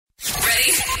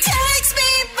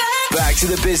Back to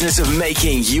the business of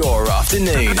making your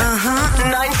afternoon.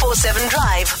 947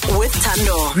 Drive with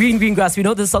Tando. Green Grass, we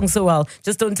know this song so well.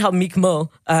 Just don't tell Meek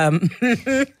Mill. I don't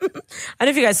know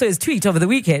if you guys saw his tweet over the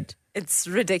weekend. It's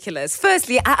ridiculous.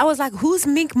 Firstly, I was like, who's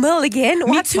Meek Mill again?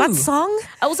 What song?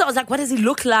 I was like, what does he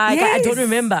look like? Yes. I don't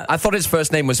remember. I thought his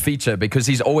first name was Feature because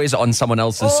he's always on someone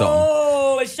else's song.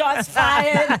 Oh, shots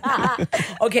fired.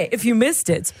 Okay, if you missed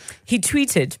it, he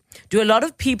tweeted, "Do a lot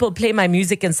of people play my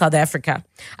music in South Africa?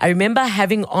 I remember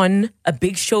having on a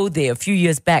big show there a few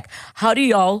years back. How do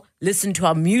y'all listen to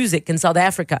our music in South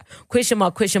Africa? Question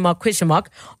mark, question mark, question mark.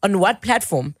 On what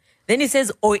platform?" Then he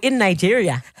says, or in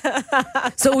Nigeria.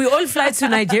 So we all fly to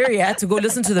Nigeria to go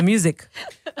listen to the music.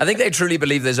 I think they truly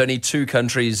believe there's only two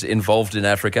countries involved in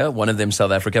Africa. One of them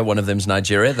South Africa, one of them's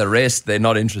Nigeria. The rest, they're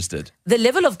not interested. The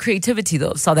level of creativity,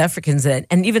 though, South Africans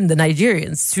and even the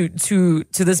Nigerians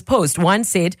to this post. One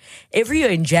said, every year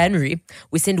in January,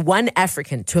 we send one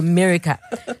African to America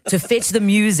to fetch the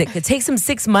music. It takes them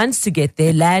 6 months to get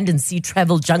there. Land and sea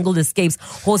travel, jungle escapes,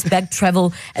 horseback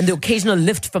travel, and the occasional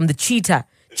lift from the cheetah.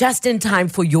 Just in time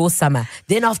for your summer.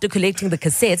 Then after collecting the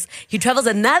cassettes, he travels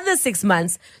another 6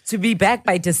 months to be back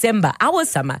by December, our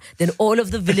summer. Then all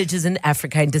of the villages in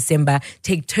Africa in December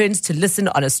take turns to listen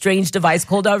on a strange device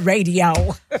called a radio.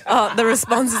 Oh, the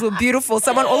responses were beautiful.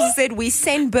 Someone also said, we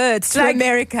send birds to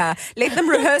America. Let them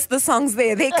rehearse the songs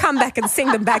there. They come back and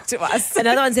sing them back to us.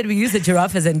 Another one said, we use the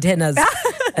giraffe as antennas.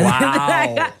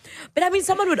 Wow. But I mean,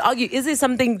 someone would argue, is there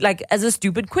something like as a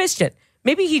stupid question?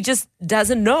 Maybe he just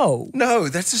doesn't know. No,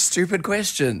 that's a stupid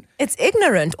question. It's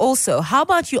ignorant also. How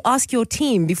about you ask your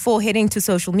team before heading to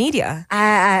social media?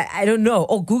 I don't know.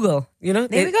 Or Google, you know.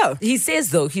 There we go. He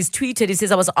says, though, he's tweeted, he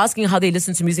says, I was asking how they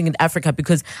listen to music in Africa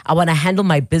because I want to handle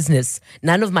my business.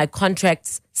 None of my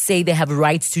contracts say they have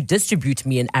rights to distribute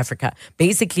me in Africa.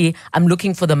 Basically, I'm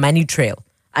looking for the money trail.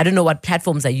 I don't know what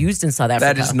platforms are used in South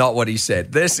Africa. That is not what he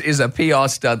said. This is a PR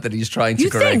stunt that he's trying to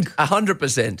correct. Think?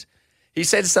 100%. He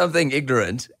said something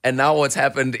ignorant, and now what's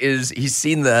happened is he's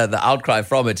seen the outcry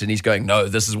from it, and he's going, no,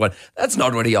 this is what... That's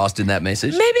not what he asked in that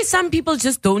message. Maybe some people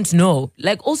just don't know.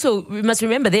 Like, also, we must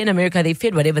remember, they're in America, they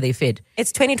fed whatever they fed.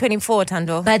 It's 2024,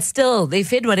 Tando. But still, they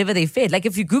fed whatever they fed. Like,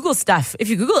 if you Google stuff, if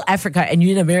you Google Africa and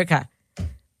you're in America,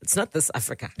 it's not this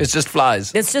Africa. It's just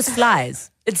flies. It's just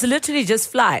flies. It's literally just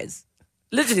flies.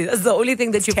 Literally, that's the only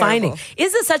thing that you're finding.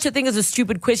 Is there such a thing as a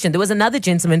stupid question? There was another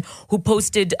gentleman who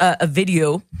posted a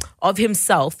video of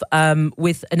himself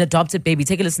with an adopted baby.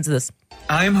 Take a listen to this.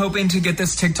 I'm hoping to get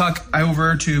this TikTok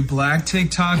over to Black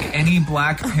TikTok. Any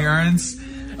Black parents?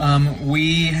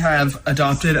 We have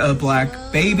adopted a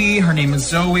Black baby. Her name is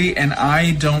Zoe, and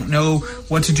I don't know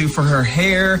what to do for her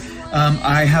hair.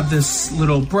 I have this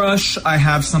little brush. I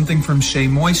have something from Shea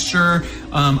Moisture.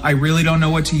 I really don't know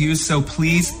what to use. So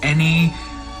please, any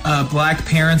Black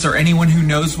parents or anyone who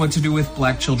knows what to do with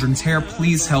Black children's hair,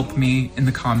 please help me in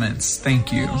the comments.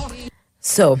 Thank you.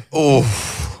 So,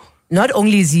 not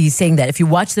only is he saying that, if you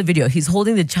watch the video, he's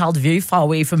holding the child very far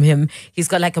away from him. He's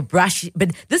got like a brush,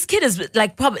 but this kid is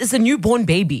like it's a newborn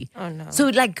baby. Oh no! So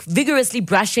like vigorously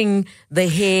brushing the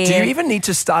hair. Do you even need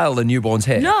to style a newborn's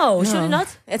hair? No, should it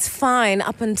not? It's fine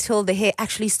up until the hair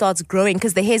actually starts growing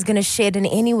because the hair is going to shed in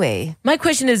anyway. My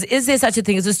question is there such a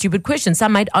thing as a stupid question?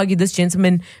 Some might argue this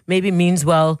gentleman maybe means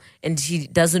well and he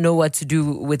doesn't know what to do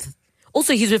with...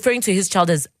 Also, he's referring to his child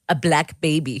as a Black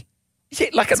baby. Yeah,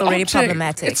 like It's already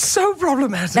problematic. It's so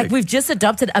problematic. Like we've just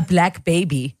adopted a Black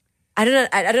baby. I don't know.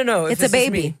 I don't know. if It's a this is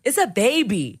baby. me. It's a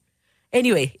baby.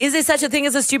 Anyway, is there such a thing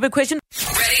as a stupid question?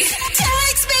 Ready?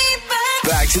 Text me back.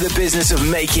 Back to the business of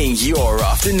making your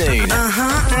afternoon.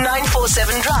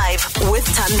 947 Drive with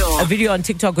A Tando. video on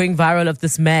TikTok going viral of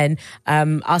this man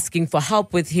asking for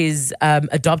help with his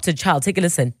adopted child. Take a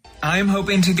listen. I'm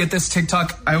hoping to get this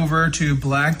TikTok over to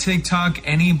Black TikTok.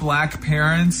 Any Black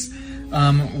parents?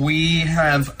 We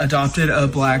have adopted a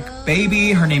Black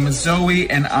baby. Her name is Zoe,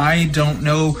 and I don't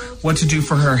know what to do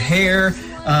for her hair.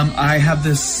 I have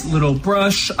this little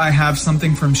brush. I have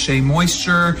something from Shea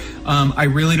Moisture. I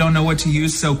really don't know what to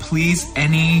use. So please,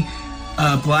 any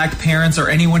Black parents or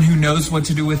anyone who knows what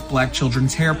to do with Black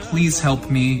children's hair, please help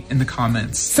me in the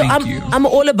comments. So Thank you. I'm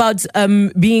all about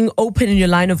being open in your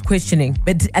line of questioning,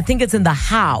 but I think it's in the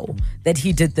how that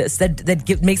he did this that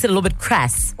makes it a little bit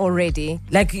crass. Already.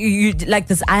 Like you like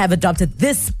this, I have adopted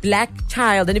this Black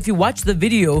child, and if you watch the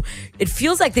video, it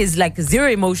feels like there's like zero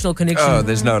emotional connection. Oh,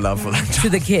 there's no love for that. To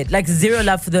the kid, like zero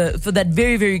love for that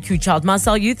very, very cute child.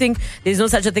 Marcel, you think there's no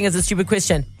such a thing as a stupid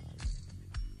question?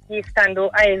 Yes, Tando,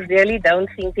 I really don't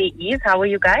think there is. How are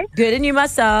you guys? Good, and you,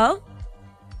 Marcel?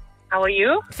 How are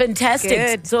you? Fantastic.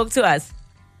 Good. Talk to us.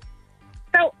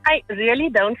 So I really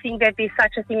don't think that there's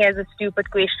such a thing as a stupid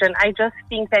question. I just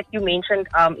think that you mentioned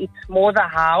it's more the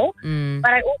how.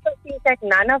 But I also think that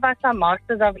none of us are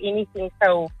masters of anything.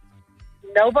 So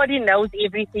nobody knows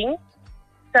everything.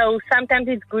 So sometimes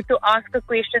it's good to ask a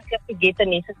question just to get the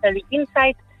necessary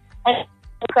insight. And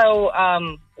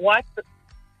also what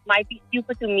might be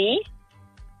stupid to me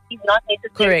is not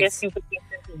necessarily a stupid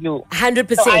question to you.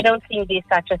 100%. So I don't think there's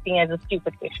such a thing as a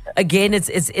stupid question. Again, it's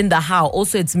in the how.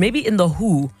 Also, it's maybe in the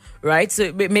who, right?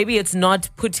 So maybe it's not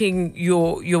putting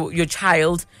your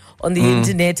child on the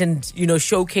internet and,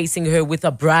 showcasing her with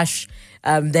a brush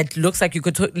that looks like you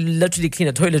could literally clean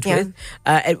a toilet with,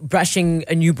 brushing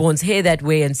a newborn's hair that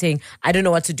way and saying, I don't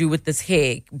know what to do with this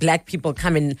hair. Black people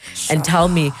come in and tell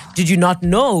me, did you not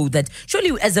know that?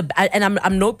 Surely and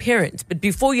I'm no parent, but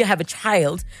before you have a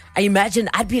child, I imagine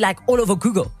I'd be like all over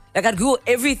Google. Like I'd Google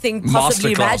everything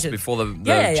possibly Masterclass imagined. before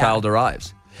the child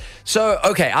arrives. So,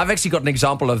 okay, I've actually got an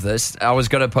example of this. I was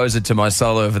going to pose it to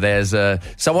Marcel over there. As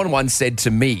someone once said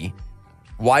to me,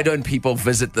 why don't people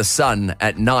visit the sun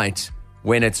at night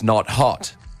when it's not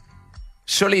hot?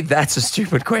 Surely that's a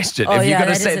stupid question. If you're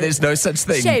going to say there's no such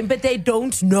thing. Shame, but they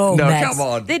don't know, No, Max. come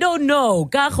on. They don't know.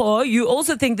 Gajo, you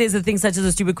also think there's a thing such as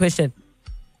a stupid question?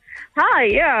 Hi,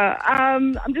 yeah.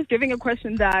 I'm just giving a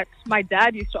question that my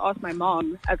dad used to ask my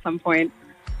mom at some point.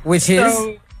 Which is?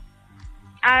 So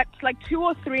at like 2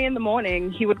 or 3 in the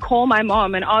morning, he would call my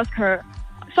mom and ask her,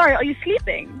 sorry, are you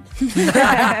sleeping?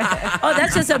 Oh,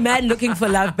 that's just a man looking for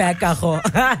love back, Gajo.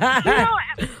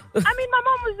 I mean, my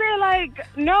mom was there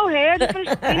like, no, hey, I just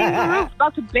finished cleaning the roof,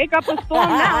 about to bake up a storm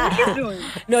now. What are you doing?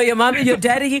 No, your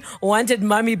daddy wanted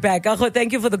mommy back. Gajo,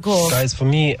 thank you for the call. Guys, for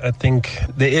me, I think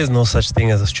there is no such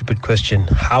thing as a stupid question.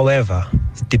 However,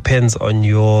 it depends on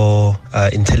your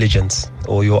intelligence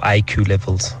or your IQ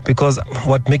levels. Because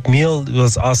what McMill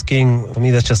was asking, for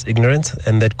me, that's just ignorant,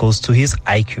 and that goes to his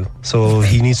IQ. So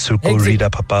he needs to go read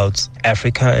up about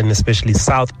Africa, and especially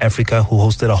South Africa, who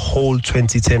hosted a whole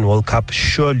 2010 World Cup.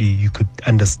 Surely you could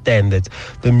understand that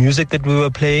the music that we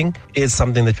were playing is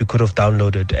something that we could have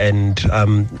downloaded. And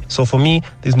so for me,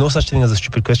 there's no such thing as a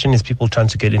stupid question. It's people trying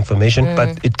to get information,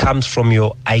 but it comes from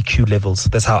your IQ levels.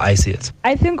 That's how I see it.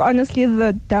 I think, honestly,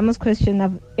 the dumbest question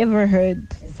I've ever heard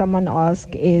someone ask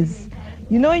is,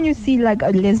 when you see like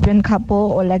a lesbian couple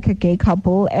or like a gay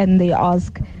couple and they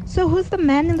ask, so who's the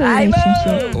man in the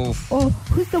relationship? Or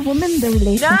who's the woman in the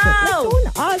relationship? No!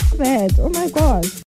 Like, don't ask that. Oh my God.